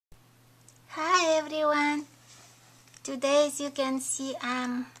everyone. Today, as you can see,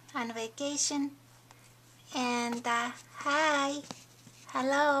 I'm on vacation. And hi,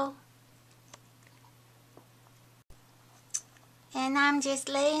 hello. And I'm just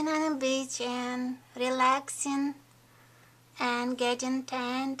laying on the beach and relaxing and getting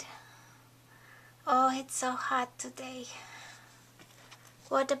tanned. Oh, it's so hot today.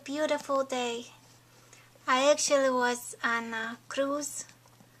 What a beautiful day. I actually was on a cruise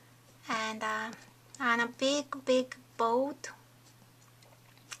and on a big boat.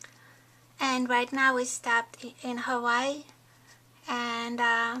 And right now we stopped in Hawaii and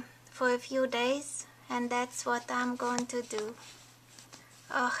for a few days, and that's what I'm going to do.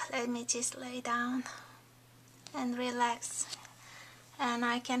 Oh, let me just lay down and relax, and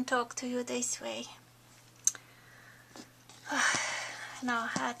I can talk to you this way. No,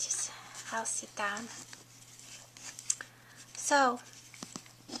 I'll sit down. So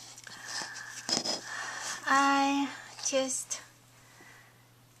I just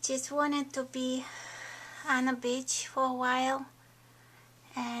wanted to be on a beach for a while,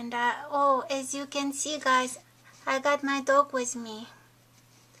 and oh, as you can see, guys, I got my dog with me,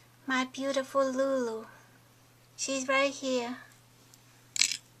 my beautiful Lulu. She's right here.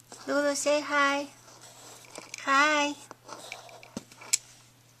 Lulu, say hi. Hi.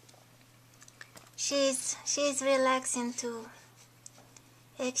 She's relaxing too.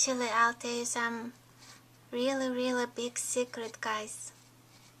 Actually, I'll tell you some really big secret, guys.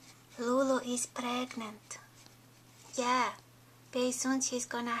 Lulu is pregnant. Yeah, very soon she's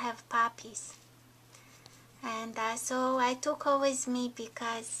gonna have puppies. And so I took her with me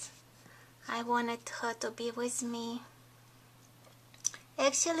because I wanted her to be with me.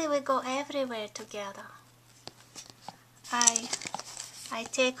 Actually, we go everywhere together. I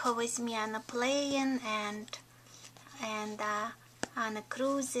take her with me on a plane and on a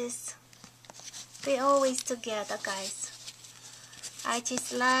cruises. We're always together, guys. I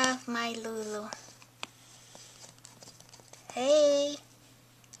just love my Lulu. Hey,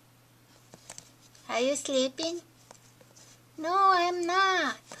 are you sleeping? No, I'm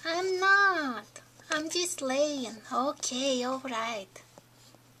not. I'm just laying. Okay, all right.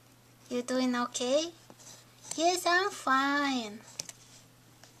 You doing okay? Yes, I'm fine.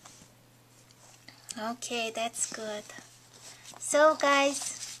 Okay, that's good. So,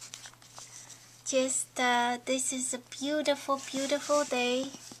 guys, just this is a beautiful day,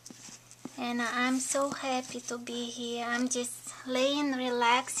 and I'm so happy to be here. I'm just laying,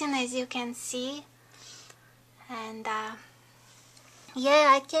 relaxing, as you can see. And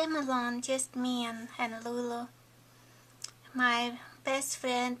yeah, I came alone, just me and Lulu. My best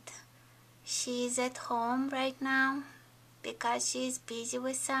friend, she's at home right now because she's busy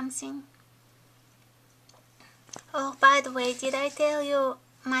with something. Oh, by the way, did I tell you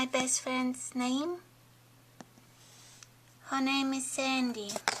my best friend's name? Her name is Sandy.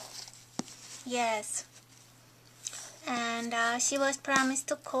 Yes. And she was promised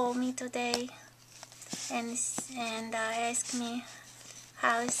to call me today and ask me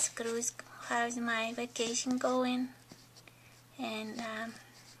how's my vacation going. And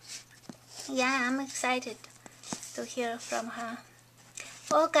yeah, I'm excited to hear from her.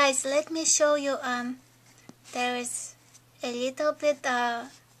 Oh, guys, let me show you. There is a little bit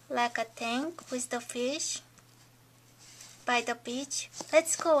like a tank with the fish by the beach.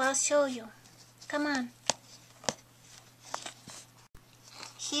 Let's go, I'll show you. Come on.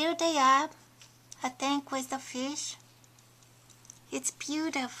 Here they are, a tank with the fish. It's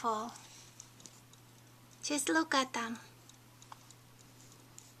beautiful. Just look at them.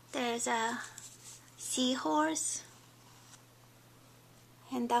 There's a seahorse,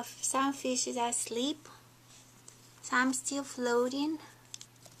 and some fishes are asleep. Some still floating.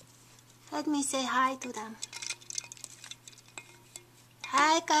 Let me say hi to them.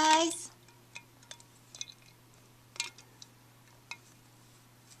 Hi, guys.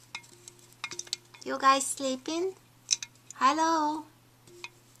 You guys sleeping? Hello.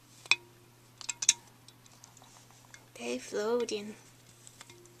 They floating.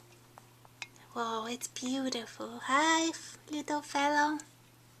 Wow, it's beautiful. Hi, little fellow.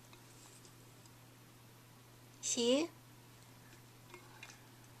 See?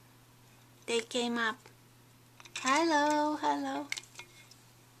 They came up. Hello.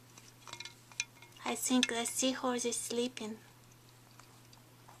 I think the seahorse is sleeping.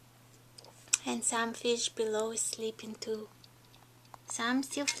 And some fish below is sleeping too. Some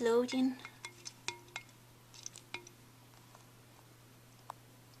still floating.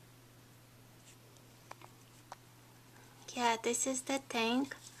 Yeah, this is the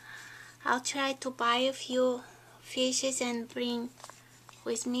tank. I'll try to buy a few fishes and bring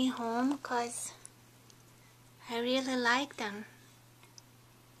with me home, cause I really like them.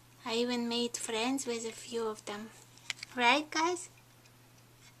 I even made friends with a few of them. Right, guys?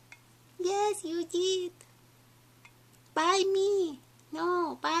 Yes, you did. Buy me.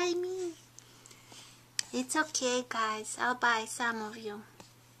 No, buy me. It's okay, guys. I'll buy some of you.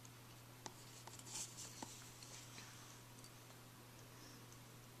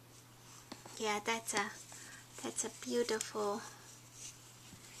 Yeah, that's a beautiful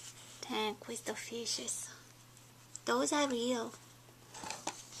tank with the fishes. Those are real.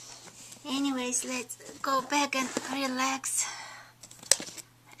 Anyways, let's go back and relax.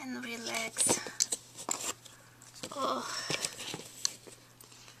 Oh,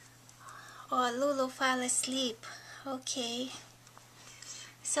 Lulu fell asleep. Okay.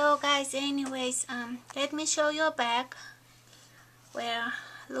 So guys, anyways, let me show you a bag where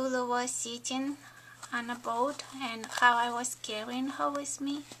Lulu was sitting on a boat and how I was carrying her with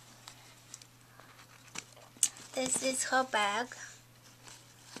me. This is her bag,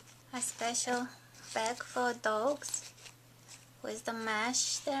 a special bag for dogs with the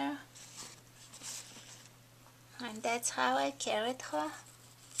mesh there. And that's how I carried her.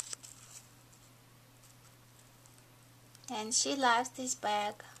 And she loves this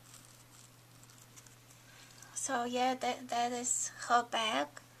bag. So yeah, that is her bag,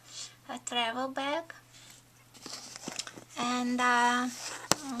 a travel bag. And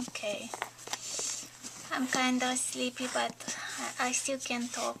okay, I'm kind of sleepy, but I still can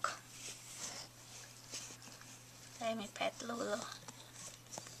talk. Let me pet Lulu.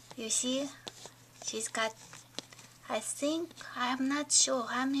 You see, she's got, I'm not sure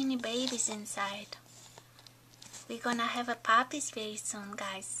how many babies inside. We're gonna have a puppies very soon,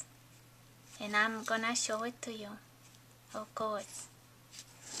 guys. And I'm gonna show it to you. Of course.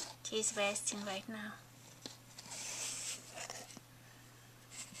 She's resting right now.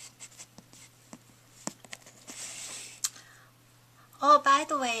 Oh, by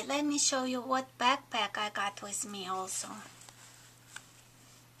the way, let me show you what backpack I got with me also.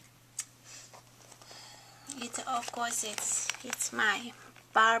 Of course, it's my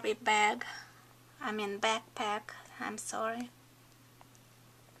Barbie bag. I mean backpack. I'm sorry.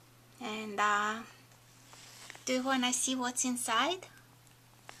 And do you wanna see what's inside?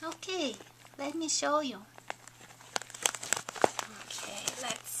 Okay, let me show you. Okay,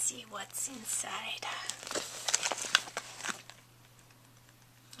 let's see what's inside.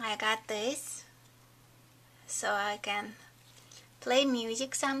 I got this so I can play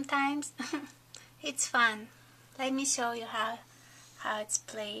music sometimes. It's fun. Let me show you how it's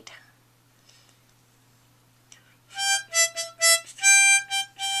played.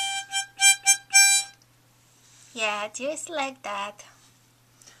 Yeah, just like that.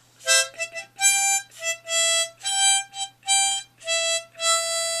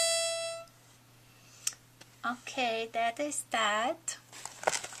 Okay, that is that.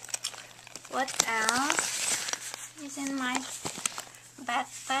 What else is in my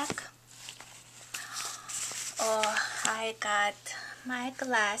backpack? Oh, I got my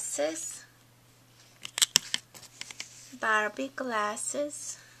glasses, Barbie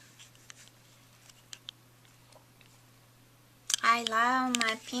glasses. I love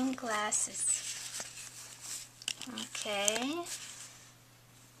my pink glasses. Okay.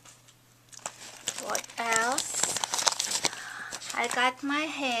 What else? I got my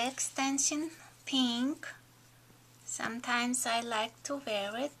hair extension, pink. Sometimes I like to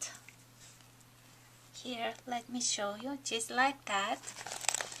wear it. Here, let me show you, just like that.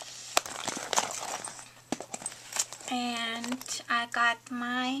 And I got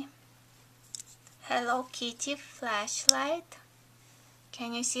my Hello Kitty flashlight.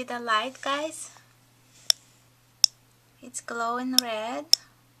 Can you see the light, guys? It's glowing red.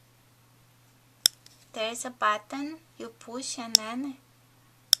 There's a button you push and then,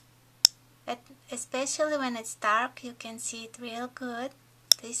 especially when it's dark, you can see it real good.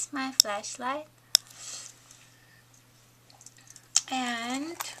 This is my flashlight.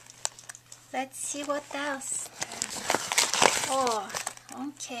 And let's see what else. Oh,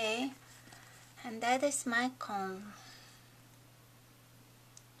 okay. And that is my comb.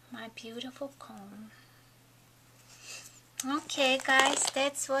 My beautiful comb. Okay guys,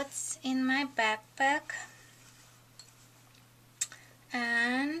 that's what's in my backpack.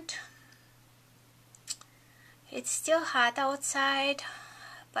 And it's still hot outside,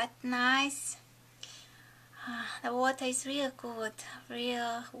 but nice. The water is real good,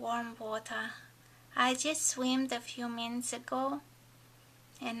 real warm water. I just swam a few minutes ago,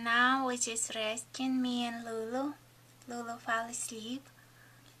 and now we're just resting, me and Lulu. Lulu fell asleep,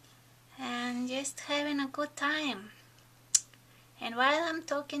 and just having a good time. And while I'm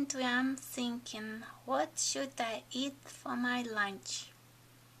talking to you, I'm thinking, what should I eat for my lunch?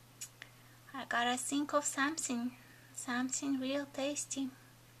 I gotta think of something real tasty.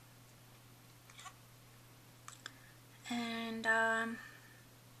 And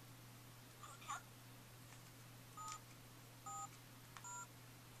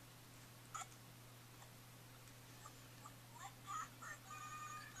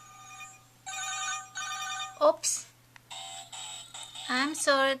oops, I'm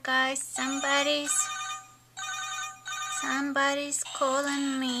sorry guys, somebody's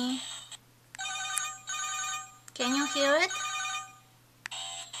calling me. Can you hear it?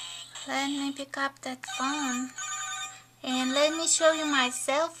 Let me pick up that phone and let me show you my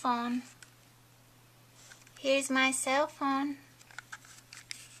cell phone. Here's my cell phone.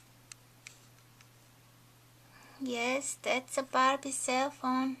 Yes, that's a Barbie cell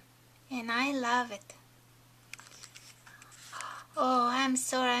phone and I love it. Oh, I'm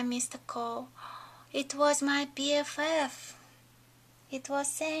sorry I missed the call. It was my BFF. It was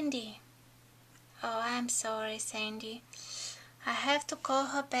Sandy. Oh, I'm sorry, Sandy. I have to call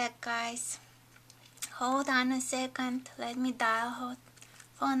her back, guys. Hold on a second. Let me dial her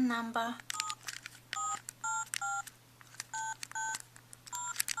phone number.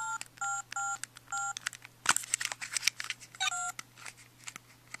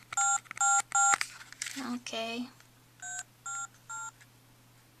 Okay.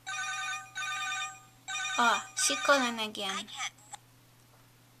 Oh, she's calling again.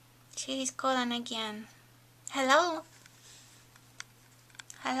 She's calling again. Hello?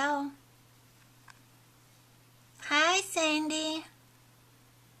 Hello? Hi, Sandy.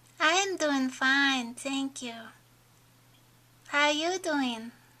 I am doing fine, thank you. How are you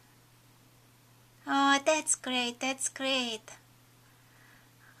doing? Oh, that's great, that's great.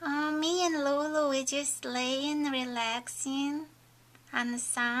 Me and Lulu, we're just laying, relaxing on the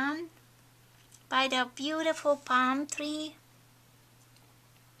sun by the beautiful palm tree.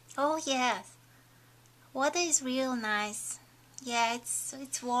 Oh, yes. Weather is real nice. Yeah,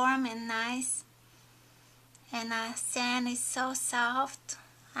 it's warm and nice. And the sand is so soft.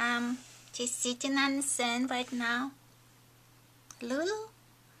 I'm just sitting on the sand right now. Lulu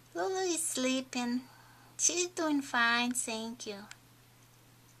is sleeping. She's doing fine, thank you.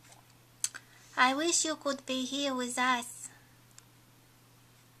 I wish you could be here with us.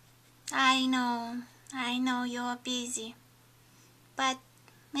 I know you're busy. But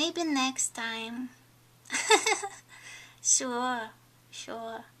maybe next time. Sure.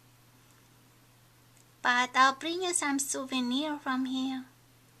 But I'll bring you some souvenir from here.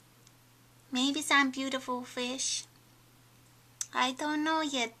 Maybe some beautiful fish. I don't know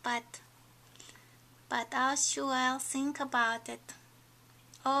yet, but I'll think about it.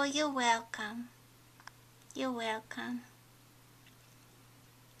 Oh, you're welcome. You're welcome.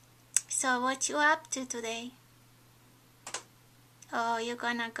 So what you up to today? Oh, you're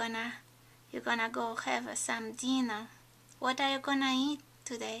gonna go have some dinner. What are you gonna eat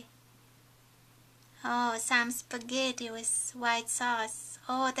today? Oh, some spaghetti with white sauce.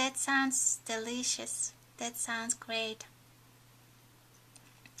 Oh, that sounds delicious. That sounds great.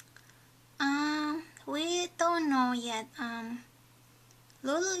 We don't know yet.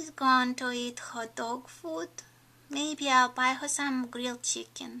 Lulu is going to eat her dog food. Maybe I'll buy her some grilled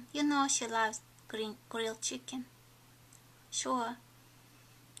chicken. You know she loves grilled chicken. Sure.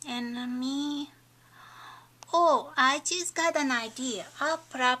 And me... Oh, I just got an idea. I'll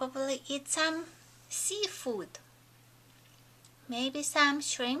probably eat some seafood. Maybe some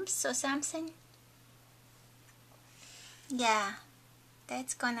shrimps or something. Yeah,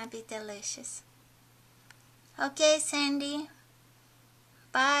 that's gonna be delicious. Okay, Sandy.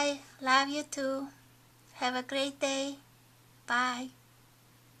 Bye. Love you too. Have a great day. Bye.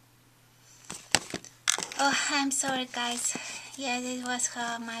 Oh, I'm sorry, guys. Yeah, this was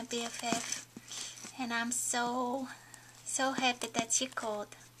her, my BFF. And I'm so happy that she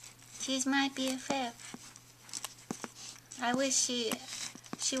called. She's my BFF. I wish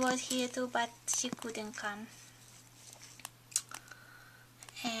she was here too, but she couldn't come.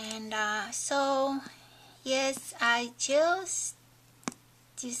 And so, yes, I just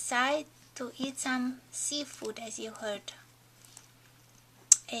decided to eat some seafood, as you heard.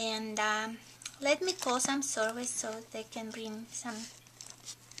 And let me call some service so they can bring some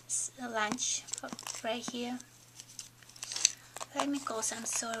lunch right here. Let me call some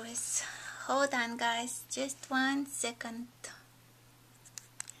service. Hold on, guys, just 1 second.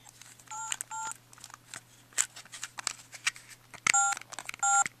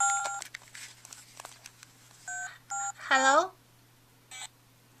 Hello?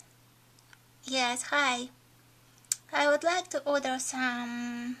 Yes, hi. I would like to order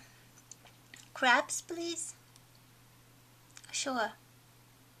some crabs, please. Sure.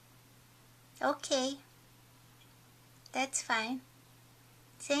 Okay. That's fine.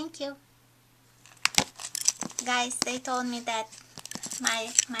 Thank you. Guys, they told me that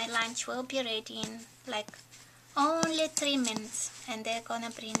my lunch will be ready in like only 3 minutes, and they're gonna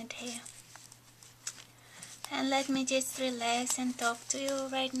bring it here. And let me just relax and talk to you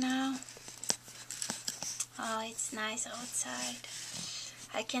right now. Oh, it's nice outside.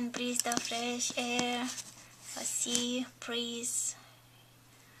 I can breathe the fresh air, a sea breeze.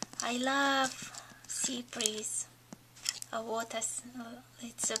 I love sea breeze. A water,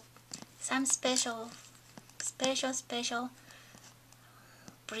 it's some special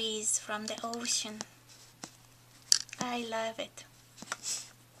breeze from the ocean. I love it.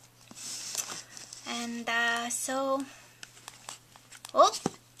 And so, oh,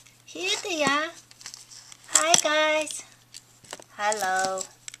 here they are. Hi guys. Hello.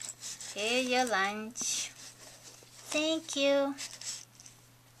 Here's your lunch. Thank you.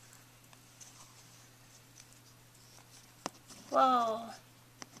 Whoa.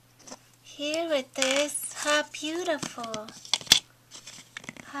 Here it is. How beautiful.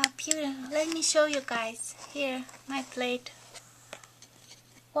 How beautiful. Let me show you guys. Here, my plate.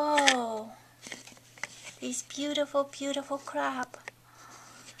 Whoa. This beautiful, beautiful crab.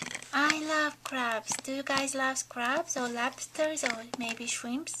 I love crabs. Do you guys love crabs or lobsters or maybe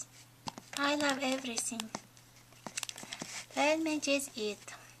shrimps? I love everything. Let me just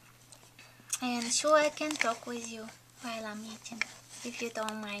eat. And sure, I can talk with you while I'm eating, if you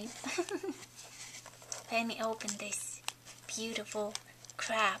don't mind. Let me open this beautiful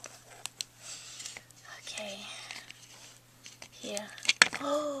crab. Okay. Here.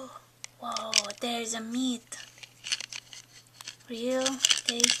 Oh, wow, there's a meat. Real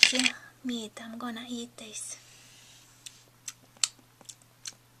tasty meat. I'm gonna eat this.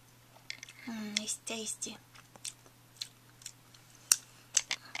 It's tasty.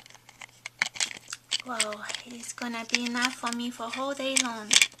 Wow, it's gonna be enough for me for whole day long.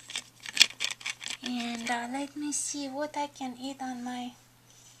 And let me see what I can eat on my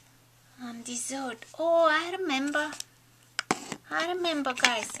dessert. Oh, I remember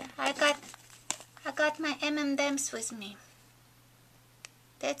guys. I got my M&Ms with me.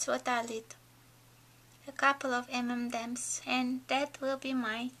 That's what I'll eat. A couple of M&Ms, and that will be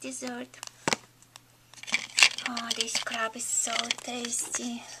my dessert. Oh, this crab is so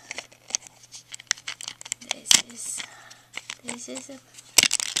tasty. This is a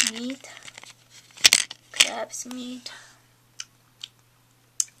meat, crab's meat.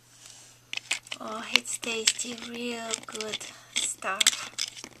 Oh, it's tasty, real good stuff.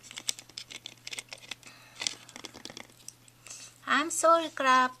 I'm sorry,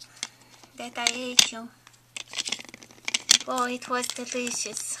 crab, that I ate you. Oh, it was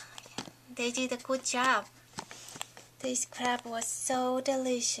delicious. They did a good job. This crab was so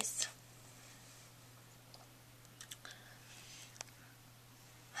delicious.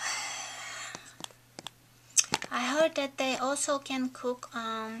 I heard that they also can cook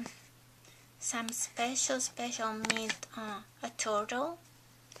some special meat, a turtle,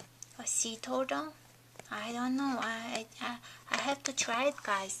 a sea turtle. I don't know. I have to try it,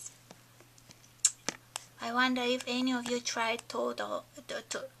 guys. I wonder if any of you tried turtle.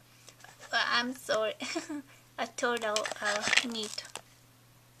 I'm sorry, a turtle meat.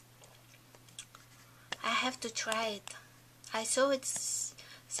 I have to try it. I saw it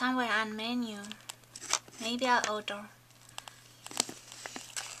somewhere on menu. Maybe I'll order.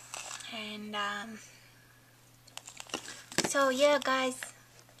 And so yeah, guys,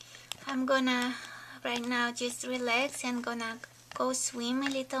 I'm gonna right now just relax and gonna go swim a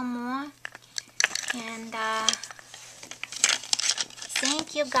little more. And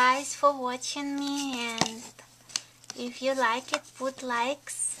thank you guys for watching me, and if you like it, put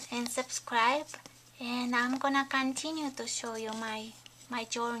likes and subscribe, and I'm gonna continue to show you my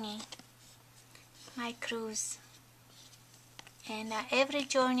journey, my cruise. And every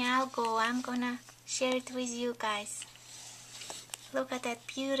journey I'll go, I'm gonna share it with you guys. Look at that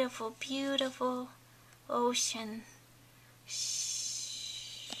beautiful, beautiful ocean.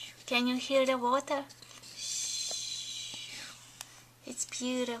 Can you hear the water? It's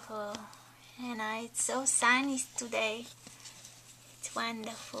beautiful. And it's so sunny today. It's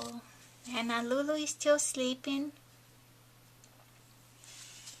wonderful. And Lulu is still sleeping.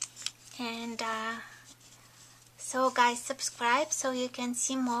 And so guys, subscribe so you can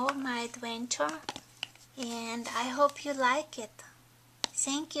see more of my adventure. And I hope you like it.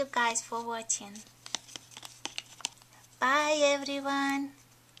 Thank you guys for watching. Bye everyone.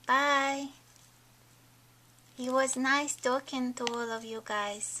 Bye. It was nice talking to all of you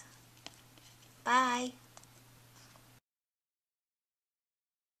guys.